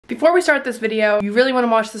Before we start this video, you really want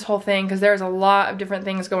to watch this whole thing because there's a lot of different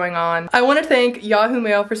things going on. I want to thank Yahoo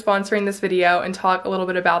Mail for sponsoring this video and talk a little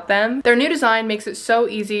bit about them. Their new design makes it so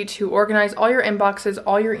easy to organize all your inboxes,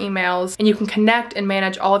 all your emails, and you can connect and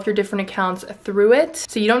manage all of your different accounts through it.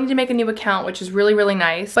 So you don't need to make a new account, which is really, really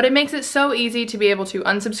nice. But it makes it so easy to be able to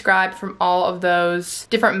unsubscribe from all of those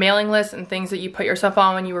different mailing lists and things that you put yourself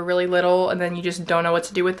on when you were really little and then you just don't know what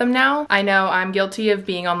to do with them now. I know I'm guilty of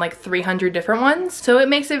being on like 300 different ones. So it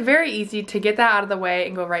makes it very easy to get that out of the way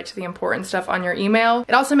and go right to the important stuff on your email.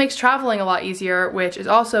 It also makes traveling a lot easier, which is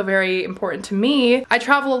also very important to me. I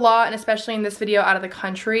travel a lot, and especially in this video out of the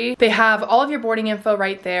country. They have all of your boarding info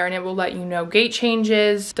right there, and it will let you know gate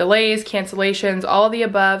changes, delays, cancellations, all of the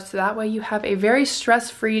above, so that way you have a very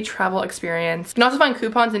stress-free travel experience. You can also find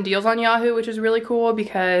coupons and deals on Yahoo, which is really cool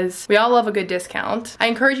because we all love a good discount. I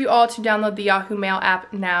encourage you all to download the Yahoo Mail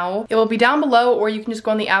app now. It will be down below, or you can just go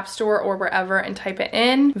on the App Store or wherever and type it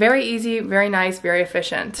in. Very easy, very nice, very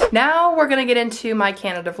efficient. Now we're gonna get into my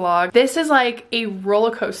Canada vlog. This is like a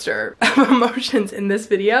roller coaster of emotions in this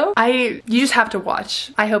video. You just have to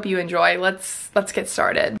watch. I hope you enjoy. Let's get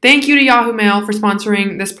started. Thank you to Yahoo Mail for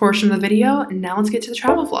sponsoring this portion of the video. And now let's get to the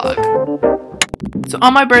travel vlog. So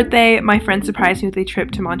on my birthday, my friends surprised me with a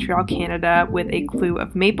trip to Montreal, Canada with a clue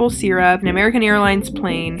of maple syrup, an American Airlines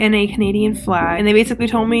plane, and a Canadian flag. And they basically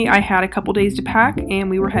told me I had a couple days to pack and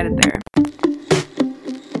we were headed there.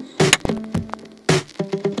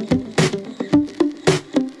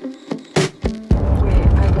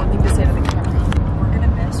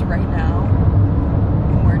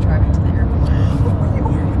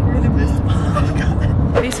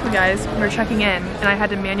 Guys, we're checking in and I had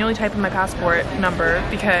to manually type in my passport number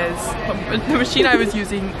because the machine I was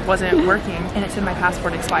using wasn't working and it said my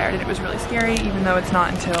passport expired, and it was really scary even though it's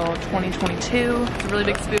not until 2022. It's a really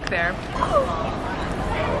big spook there.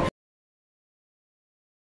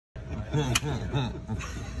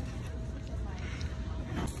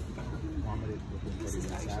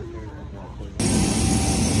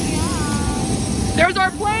 There's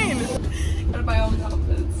our plane! Gotta buy all the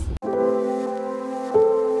outfits.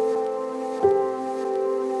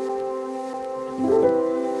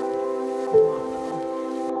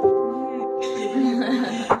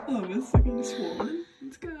 Oh, it's looking swollen.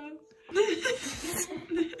 Let's go.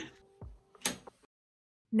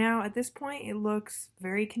 Now, at this point, it looks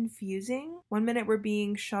very confusing. One minute we're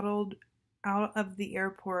being shuttled out of the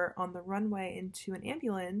airport on the runway into an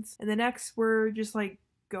ambulance, and the next we're just like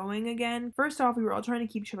going again. First off, we were all trying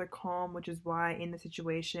to keep each other calm, which is why in the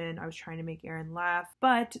situation I was trying to make Erin laugh,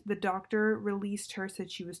 but the doctor released her, said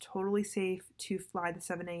she was totally safe to fly the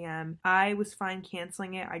 7 a.m. I was fine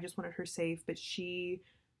canceling it. I just wanted her safe, but she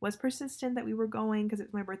was persistent that we were going because it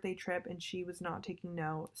was my birthday trip and she was not taking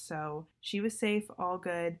note. So she was safe, all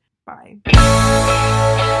good. Bye.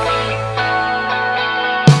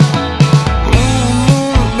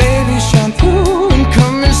 Baby, shine through and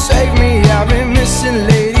come and save me. I've been missing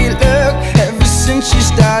lady luck ever since she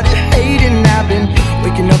started hating. I've been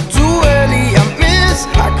waking up too early. I miss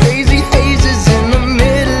our crazy hazes in the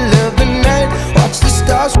middle of the night. Watch the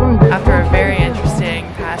stars from after a very interesting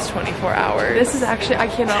past 24 hours. This is actually, I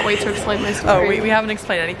cannot wait to explain my story. Oh, we haven't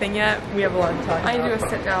explained anything yet. We have a lot of time. I need to do a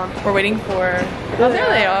sit down. We're waiting for, oh, there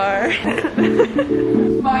they are.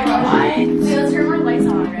 My God. Wait, let's turn our lights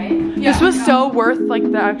on, right? Yeah, this was so worth like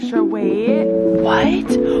the extra wait.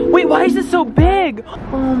 What? Wait, why is this so big?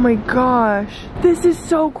 Oh my gosh. This is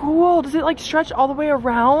so cool. Does it like stretch all the way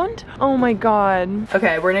around? Oh my God.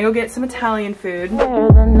 Okay, we're gonna go get some Italian food.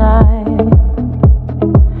 The night,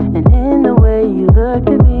 and in the way you look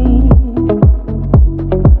at me,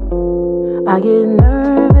 I get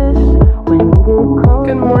nervous when you get close.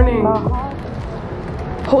 Good morning.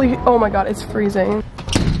 Holy, oh my God, it's freezing.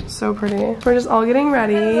 So pretty. We're just all getting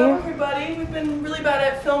ready. Hello everybody. We've been really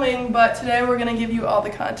bad at filming, but today we're gonna give you all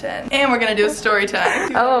the content. And we're gonna do a story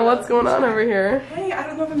time. Oh, what's going on over here? Hey, I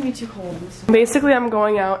don't know if I'm gonna be too cold. Basically, I'm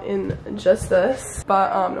going out in just this,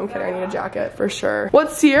 but I'm kidding, I need a jacket for sure.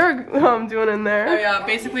 What's Sierra doing in there? Oh yeah,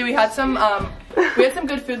 basically we had some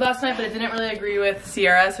good food last night, but it didn't really agree with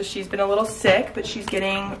Sierra, so she's been a little sick, but she's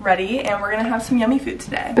getting ready, and we're gonna have some yummy food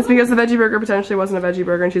today. It's because the veggie burger potentially wasn't a veggie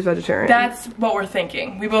burger, and she's vegetarian. That's what we're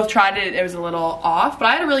thinking. We both tried it, it was a little off, but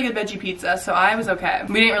I had a really good veggie pizza, so I was okay.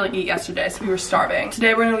 We didn't really eat yesterday, so we were starving.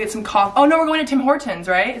 Today we're gonna get some coffee. Oh no, we're going to Tim Hortons,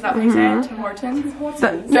 right? Is that what you say? Tim Hortons? Tim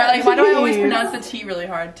Hortons. Yeah, like, why do I always pronounce the T really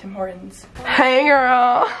hard? Tim Hortons. Hey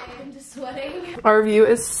girl! I'm just sweating. Our view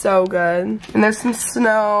is so good. And there's some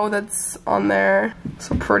snow that's on there.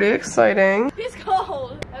 So pretty exciting. It's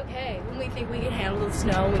cold. Okay, when we think we can handle the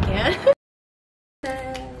snow, we can.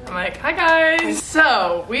 I'm like, hi guys.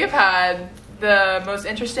 So we have had the most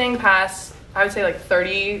interesting past, I would say like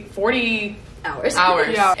 30, 40 hours.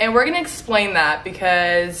 Yeah. And we're gonna explain that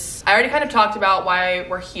because I already kind of talked about why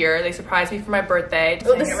we're here. They surprised me for my birthday.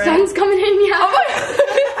 Oh, the sun's coming in, yeah.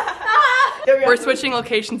 We're switching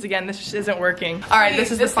locations again. This just isn't working. All right,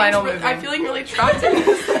 this is the final movie. I'm feeling really trapped in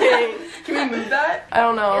this thing. Can we move that? I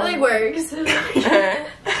don't know. It like works.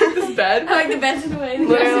 This bed? I like the bed's in the way.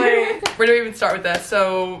 Literally. Where do we even start with this?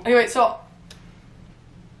 So, Okay, wait, so...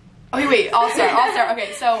 Okay, wait, I'll start.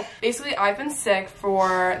 Okay, so basically I've been sick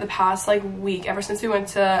for the past like week, ever since we went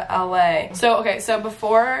to LA. So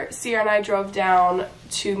before Sierra and I drove down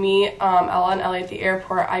to meet Ella and Ellie at the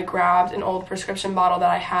airport, I grabbed an old prescription bottle that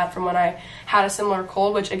I had from when I had a similar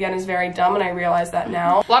cold, which again is very dumb, and I realize that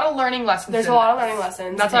now. a lot of learning lessons. There's a lot of learning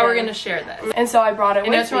lessons. That's why we're going to share this. And so I brought it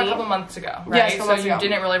with me. And it's from a couple months ago, right? Yes, a couple months so you ago.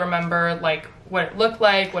 didn't really remember like what it looked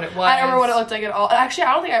like, what it was. I don't remember what it looked like at all. Actually,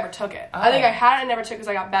 I don't think I ever took it. I think Oh. I had it and never took it because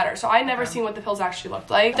I got better. So I never seen what the pills actually looked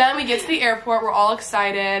like. Then we get to the airport, we're all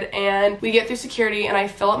excited, and we get through security, and I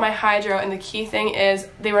fill up my hydro, and the key thing is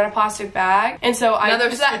they were in a plastic bag. And so I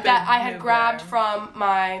had grabbed from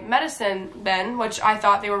my medicine bin, which I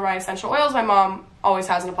thought they were my essential oils. My mom always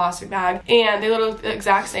has in a plastic bag, and they look the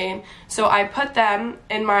exact same. So I put them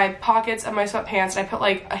in my pockets of my sweatpants, and I put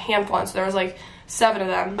like a handful in, so there was like 7 of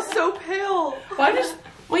them. So pale. Why just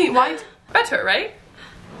wait? Why? Better, right?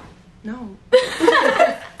 No.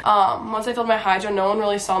 Once I filled my hydro, no one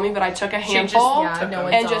really saw me, but I took a handful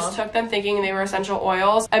and just took them thinking they were essential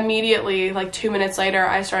oils. Immediately, like 2 minutes later,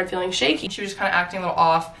 I started feeling shaky. She was just kind of acting a little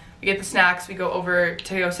off. We get the snacks, we go over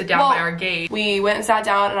to go sit down by our gate. We went and sat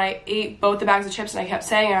down, and I ate both the bags of chips, and I kept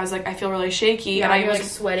saying, I was like, I feel really shaky. Yeah, and I you're was like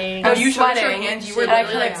sweating. I was you showed sweating, your hands, you were and I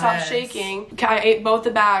literally couldn't stop like shaking. I ate both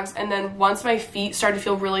the bags, and then once my feet started to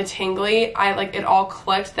feel really tingly, it all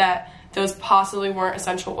clicked that those possibly weren't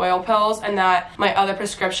essential oil pills, and that my other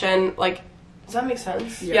prescription, does that make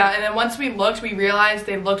sense? Yeah, and then once we looked, we realized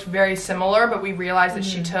they looked very similar, but we realized that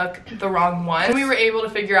she took the wrong one. And we were able to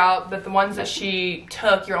figure out that the ones that she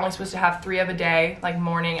took, you're only supposed to have 3 of a day, like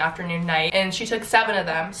morning, afternoon, night. And she took 7 of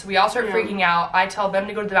them, so we all started freaking out. I tell them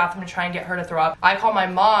to go to the bathroom to try and get her to throw up. I call my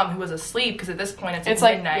mom, who was asleep, because at this point it's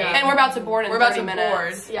like midnight. And we're about to board in 30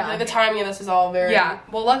 minutes. Yeah. Like, the timing of this is all very... Yeah,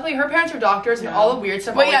 well luckily her parents are doctors, and all the weird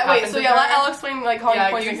stuff Wait, happens with her. let Elle explain, how you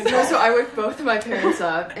poison control. So I woke both of my parents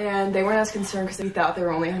up, and they weren't as concerned because we thought they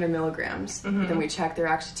were only 100 milligrams. Then we checked, they're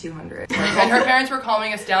actually 200. And her parents were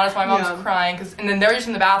calming us down as my mom was crying, and then they were just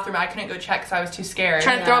in the bathroom. I couldn't go check because I was too scared.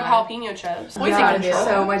 Trying to throw up jalapeno chips. Poison control.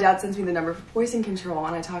 So my dad sends me the number for poison control,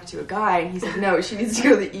 and I talked to a guy, and he's like, no, she needs to go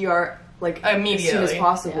to the ER immediately, as soon as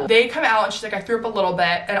possible. They come out and she's like, I threw up a little bit,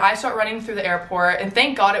 and I start running through the airport, and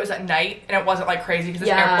thank God it was at night and it wasn't like crazy because this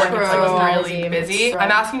airport gets really busy.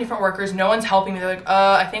 I'm asking different workers, no one's helping me. They're like,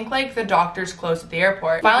 I think the doctor's closed at the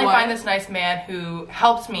airport. Finally find this nice man who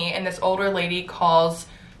helps me, and this older lady calls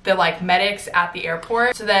the medics at the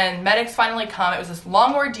airport. So then medics finally come. It was this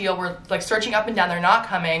long ordeal. We're searching up and down. They're not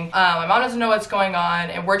coming. My mom doesn't know what's going on,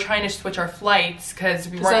 and we're trying to switch our flights because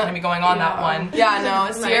we weren't going to be going on that one. Yeah,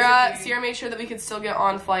 no. Sierra made sure that we could still get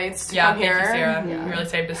on flights to come here. Thank you, Sarah. You really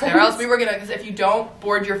saved us there. Else we were gonna, because if you don't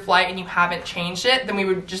board your flight and you haven't changed it, then we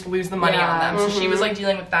would just lose the money on them. So she was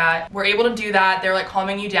dealing with that. We're able to do that. They're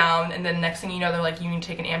calming you down, and then next thing you know, they're you need to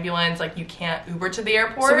take an ambulance. You can't Uber to the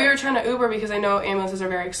airport. So we were trying to Uber because I know ambulances are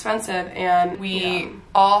very expensive, and we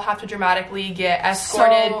all have to dramatically get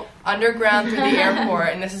escorted underground through the airport,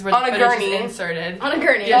 and this is where the footage is inserted. On a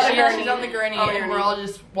gurney. Yeah, she's on the gurney, and we're all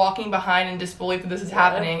just walking behind in disbelief that this is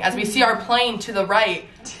happening. As we see our plane to the right,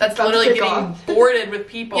 that's literally getting boarded with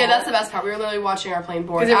people. Yeah, that's the best part. We were literally watching our plane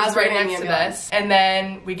board. Because it was right next to this. And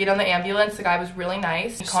then we get on the ambulance. The guy was really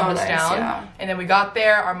nice. He calmed us down. Yeah. And then we got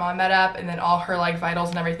there. Our mom met up, and then all her vitals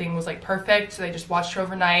and everything was perfect. So they just watched her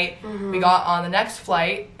overnight. We got on the next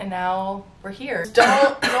flight, and now we're here.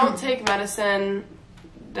 Don't take medicine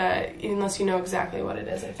unless you know exactly what it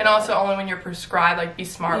is. And also only when you're prescribed, be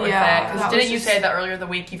smart with it. Because didn't you say that earlier in the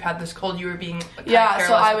week you've had this cold, you were being careless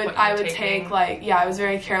so I with would take I was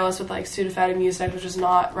very careless with Sudafed and Mucinex, which is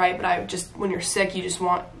not right, but I just, when you're sick, you just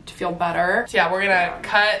want to feel better. So yeah, we're gonna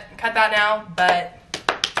cut that now, but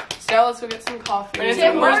so let's go get some coffee. We're just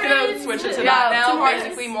gonna switch it to that now.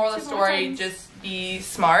 Basically, moral of the story, just be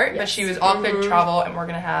smart. But she was all clear to travel, and we're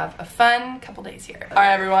gonna have a fun couple days here. All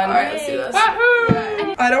right, everyone. All right, let's do this.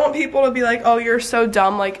 Wahoo! I don't want people to be like, oh, you're so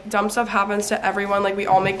dumb. Dumb stuff happens to everyone. We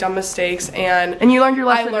all make dumb mistakes, and you learned your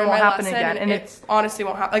lesson. I learned it won't my happen lesson, again, and it honestly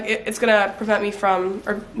won't happen. It's gonna prevent me from,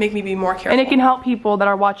 or make me be more careful. And it can help people that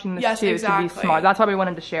are watching this yes, too exactly. to be smart. That's why we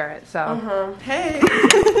wanted to share it. So Hey.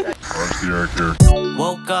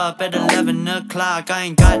 Woke up at 11 o'clock, I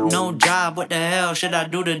ain't got no job, what the hell should I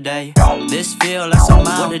do today? This feel like some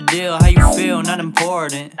what the deal, how you feel, not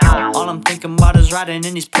important. All I'm thinking about is riding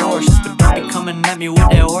in these Porsches, but don't be coming at me with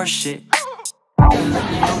that horse shit.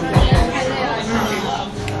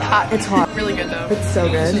 It's hot. Really good though. It's so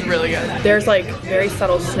good. This is really good. There's like very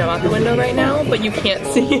subtle snow out the window right now, but you can't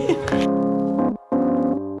see it.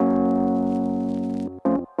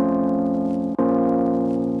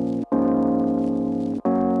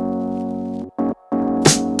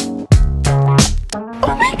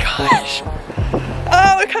 Oh my gosh!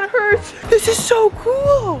 Oh, it kind of hurts. This is so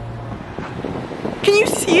cool. Can you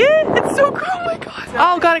see it? It's so cool. Oh my god.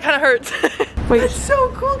 Oh god, it kind of hurts. Wait, it's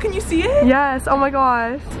so cool. Can you see it? Yes. Oh my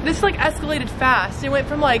gosh. This like escalated fast. It went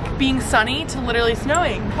from like being sunny to literally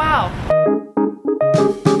snowing. Wow.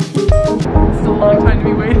 It's a long time to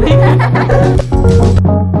be waiting.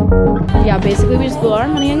 Yeah, basically we just blew our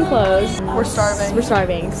money on clothes. We're starving. We're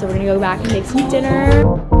starving, so we're gonna go back and make some dinner.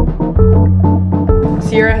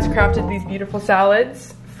 Sierra has crafted these beautiful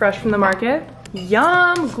salads, fresh from the market.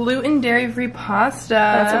 Yum! Gluten dairy-free pasta.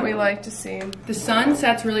 That's what we like to see. The sun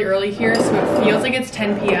sets really early here, so it feels like it's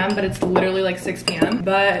 10 p.m., but it's literally like 6 p.m.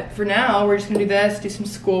 But for now, we're just gonna do this, do some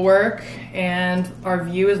schoolwork, and our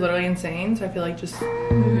view is literally insane, so I feel like just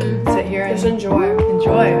sit here and just enjoy.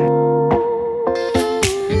 Enjoy.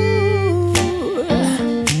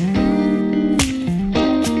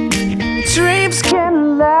 Dreams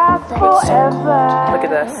can last forever. Look at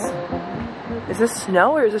this. Is this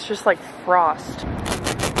snow or is this just like frost?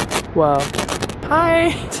 Whoa.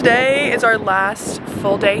 Hi. Today is our last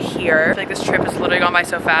full day here. I feel like this trip has literally gone by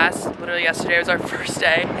so fast. Literally yesterday was our first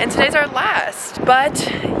day and today's our last. But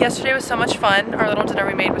yesterday was so much fun. Our little dinner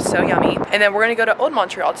we made was so yummy. And then we're gonna go to Old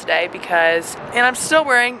Montreal today because, and I'm still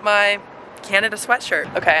wearing my Canada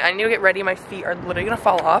sweatshirt. Okay, I need to get ready. My feet are literally gonna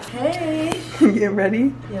fall off. Hey. Get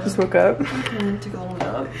ready? Yeah. Just woke up. Okay, took a little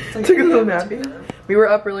nap. Took a little nap. We were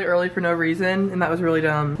up really early for no reason, and that was really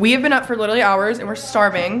dumb. We have been up for literally hours, and we're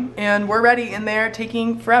starving, and we're ready, and they're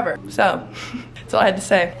taking forever. So, that's all I had to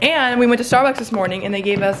say. And we went to Starbucks this morning, and they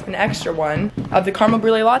gave us an extra one of the caramel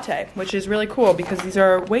brulee latte, which is really cool because these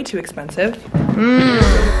are way too expensive.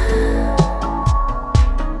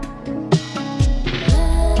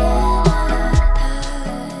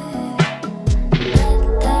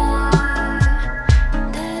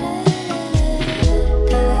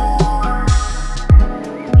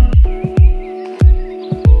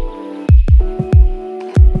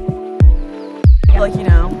 Like, you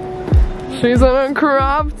know, she's in a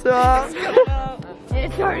crop top.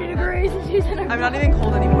 It's 30 degrees and she's in a I'm not even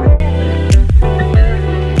cold anymore.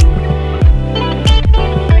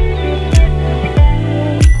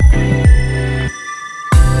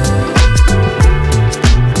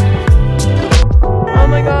 Oh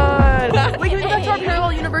my god. Wait, can we go back to our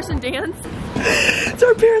parallel universe and dance? It's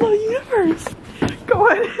our parallel universe. Go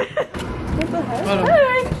on. What the heck?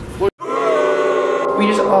 Hey. We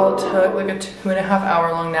just all took like a 2.5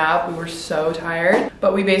 hour long nap. We were so tired,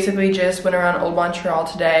 but we basically just went around Old Montreal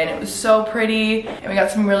today and it was so pretty and we got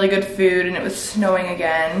some really good food and it was snowing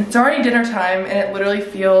again. It's already dinner time and it literally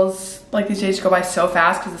feels like these days go by so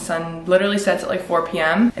fast because the sun literally sets at like 4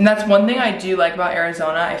 p.m. And that's one thing I do like about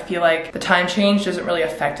Arizona. I feel like the time change doesn't really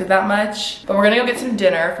affect it that much. But we're gonna go get some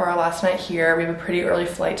dinner for our last night here. We have a pretty early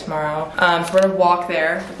flight tomorrow. So we're gonna walk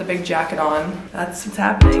there with the big jacket on. That's what's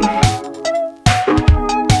happening.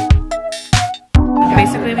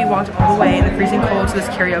 Basically, we walked all the way in the freezing cold to this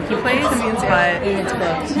karaoke place, but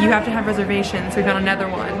you have to have reservations, so we found another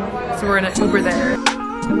one. So we're gonna Uber there.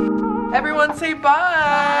 Everyone say bye!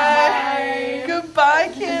 Bye! Goodbye,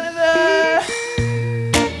 Canada!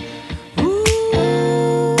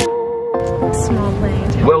 small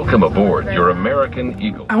plane. Welcome aboard your American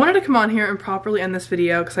Eagle. I wanted to come on here and properly end this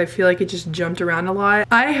video because I feel like it just jumped around a lot.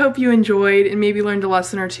 I hope you enjoyed and maybe learned a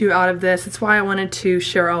lesson or two out of this. It's why I wanted to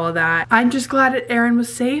share all of that. I'm just glad that Erin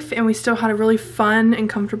was safe and we still had a really fun and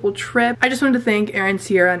comfortable trip. I just wanted to thank Erin,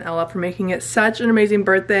 Sierra, and Ella for making it such an amazing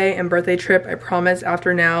birthday and birthday trip. I promise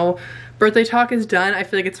after now, birthday talk is done. I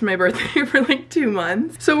feel like it's my birthday for like 2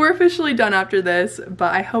 months. So we're officially done after this,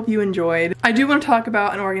 but I hope you enjoyed. I do want to talk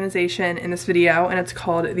about an organization in this video, and it's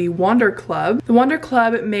called the Wander Club. The Wander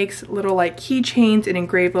Club makes little like keychains and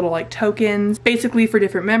engrave little like tokens, basically for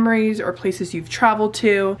different memories or places you've traveled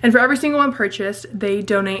to. And for every single one purchased, they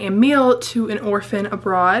donate a meal to an orphan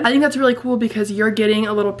abroad. I think that's really cool because you're getting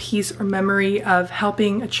a little piece or memory of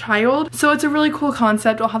helping a child. So it's a really cool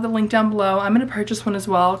concept. I'll have the link down below. I'm gonna purchase one as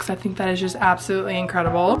well because I think that is just absolutely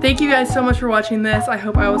incredible. Thank you guys so much for watching this. I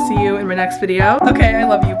hope I will see you in my next video. Okay, I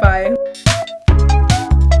love you. Bye.